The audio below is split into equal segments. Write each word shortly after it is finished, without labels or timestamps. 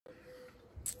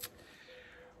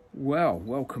Well,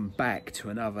 welcome back to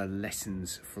another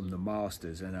Lessons from the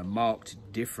Masters, and a marked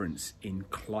difference in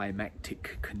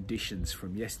climatic conditions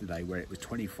from yesterday, where it was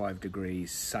 25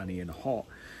 degrees, sunny and hot,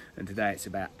 and today it's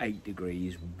about 8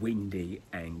 degrees, windy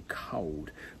and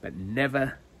cold. But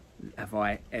never have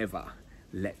I ever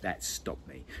let that stop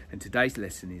me. And today's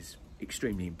lesson is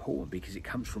extremely important because it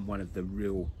comes from one of the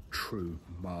real true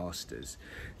masters,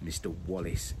 Mr.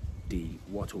 Wallace D.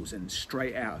 Wattles, and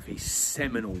straight out of his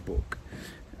seminal book,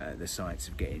 The Science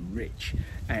of Getting Rich.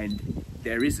 And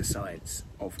there is a science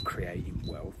of creating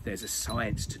wealth. There's a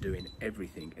science to doing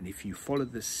everything, and if you follow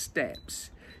the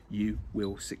steps, you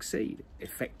will succeed.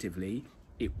 Effectively,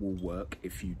 it will work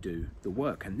if you do the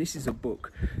work. And this is a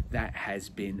book that has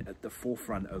been at the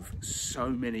forefront of so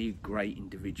many great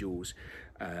individuals'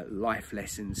 life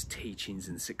lessons, teachings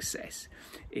and success.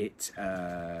 It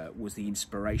was the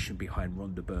inspiration behind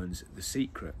Rhonda Byrne's The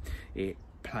Secret. It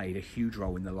played a huge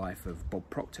role in the life of Bob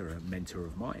Proctor, a mentor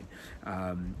of mine.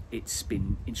 It's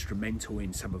been instrumental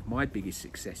in some of my biggest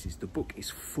successes. The book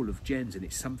is full of gems, and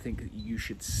it's something that you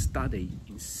should study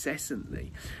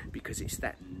incessantly, because it's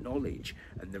that knowledge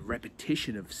and the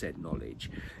repetition of said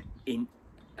knowledge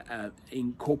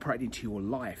incorporated into your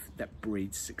life that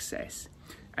breeds success.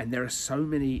 And there are so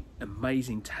many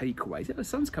amazing takeaways. The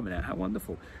sun's coming out, how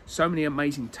wonderful. So many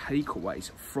amazing takeaways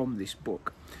from this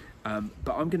book.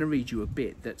 But I'm going to read you a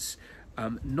bit that's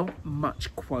not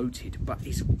much quoted, but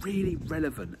is really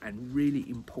relevant and really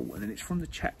important. And it's from the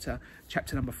chapter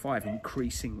number 5,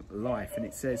 Increasing Life. And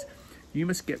it says, "You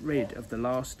must get rid of the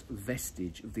last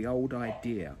vestige of the old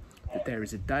idea that there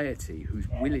is a deity whose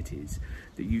will it is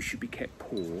that you should be kept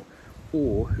poor,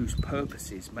 or whose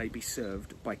purposes may be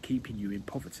served by keeping you in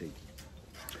poverty.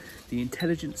 The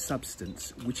intelligent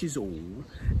substance which is all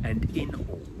and in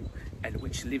all, and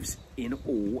which lives in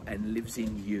all and lives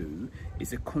in you,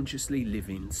 is a consciously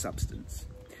living substance.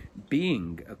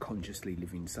 Being a consciously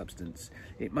living substance,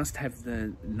 it must have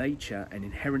the nature and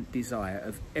inherent desire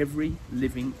of every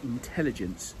living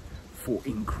intelligence for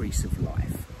increase of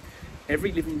life.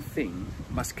 Every living thing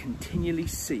must continually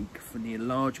seek for the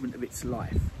enlargement of its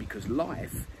life, because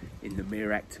life, in the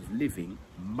mere act of living,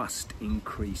 must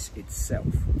increase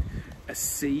itself. A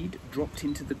seed dropped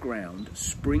into the ground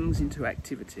springs into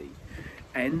activity,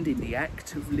 and in the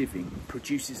act of living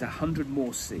produces 100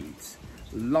 more seeds.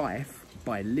 Life,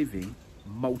 by living,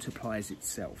 multiplies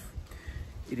itself.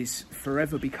 It is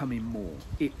forever becoming more.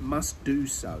 It must do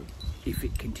so if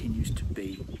it continues to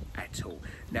be at all."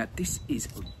 Now, this is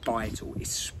vital,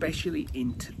 especially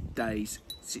in today's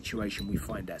situation we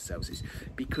find ourselves in,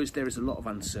 because there is a lot of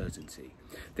uncertainty.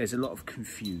 There's a lot of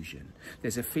confusion.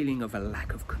 There's a feeling of a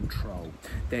lack of control.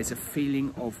 There's a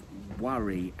feeling of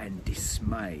worry and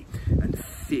dismay and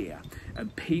fear.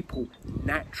 And people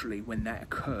naturally, when that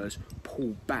occurs,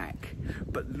 pull back.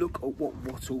 But look at what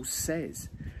Wattles says.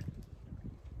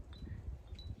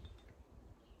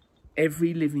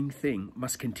 Every living thing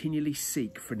must continually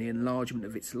seek for the enlargement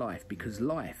of its life, because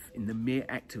life, in the mere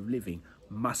act of living,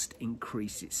 must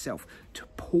increase itself. To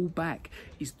pull back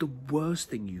is the worst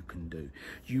thing you can do.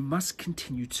 You must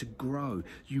continue to grow.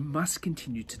 You must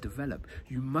continue to develop.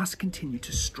 You must continue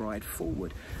to stride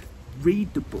forward.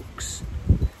 Read the books,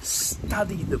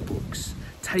 study the books,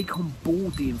 take on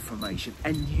board the information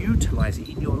and utilize it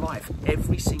in your life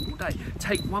every single day.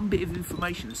 Take one bit of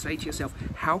information and say to yourself,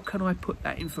 how can I put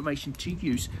that information to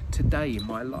use today in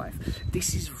my life?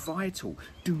 This is vital.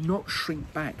 Do not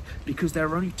shrink back, because there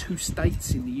are only two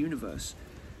states in the universe.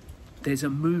 There's a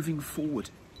moving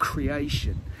forward,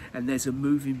 creation, and there's a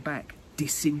moving back,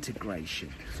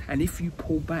 disintegration. And if you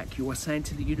pull back, you are saying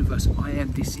to the universe, I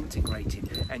am disintegrating,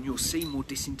 and you'll see more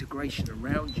disintegration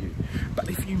around you. But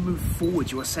if you move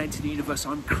forward, you are saying to the universe,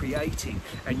 I'm creating,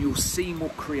 and you'll see more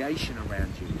creation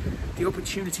around you. The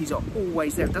opportunities are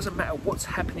always there. It doesn't matter what's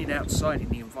happening outside in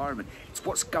the environment. It's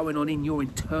what's going on in your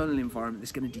internal environment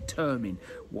that's going to determine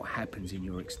what happens in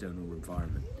your external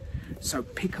environment. So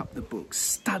pick up the book,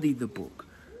 study the book.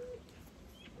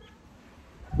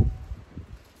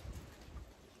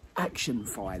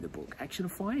 Actionify the book.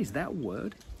 Actionify, is that a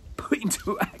word? Put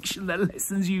into action the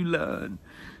lessons you learn.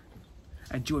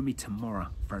 And join me tomorrow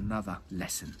for another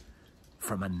lesson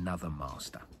from another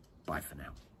master. Bye for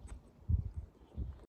now.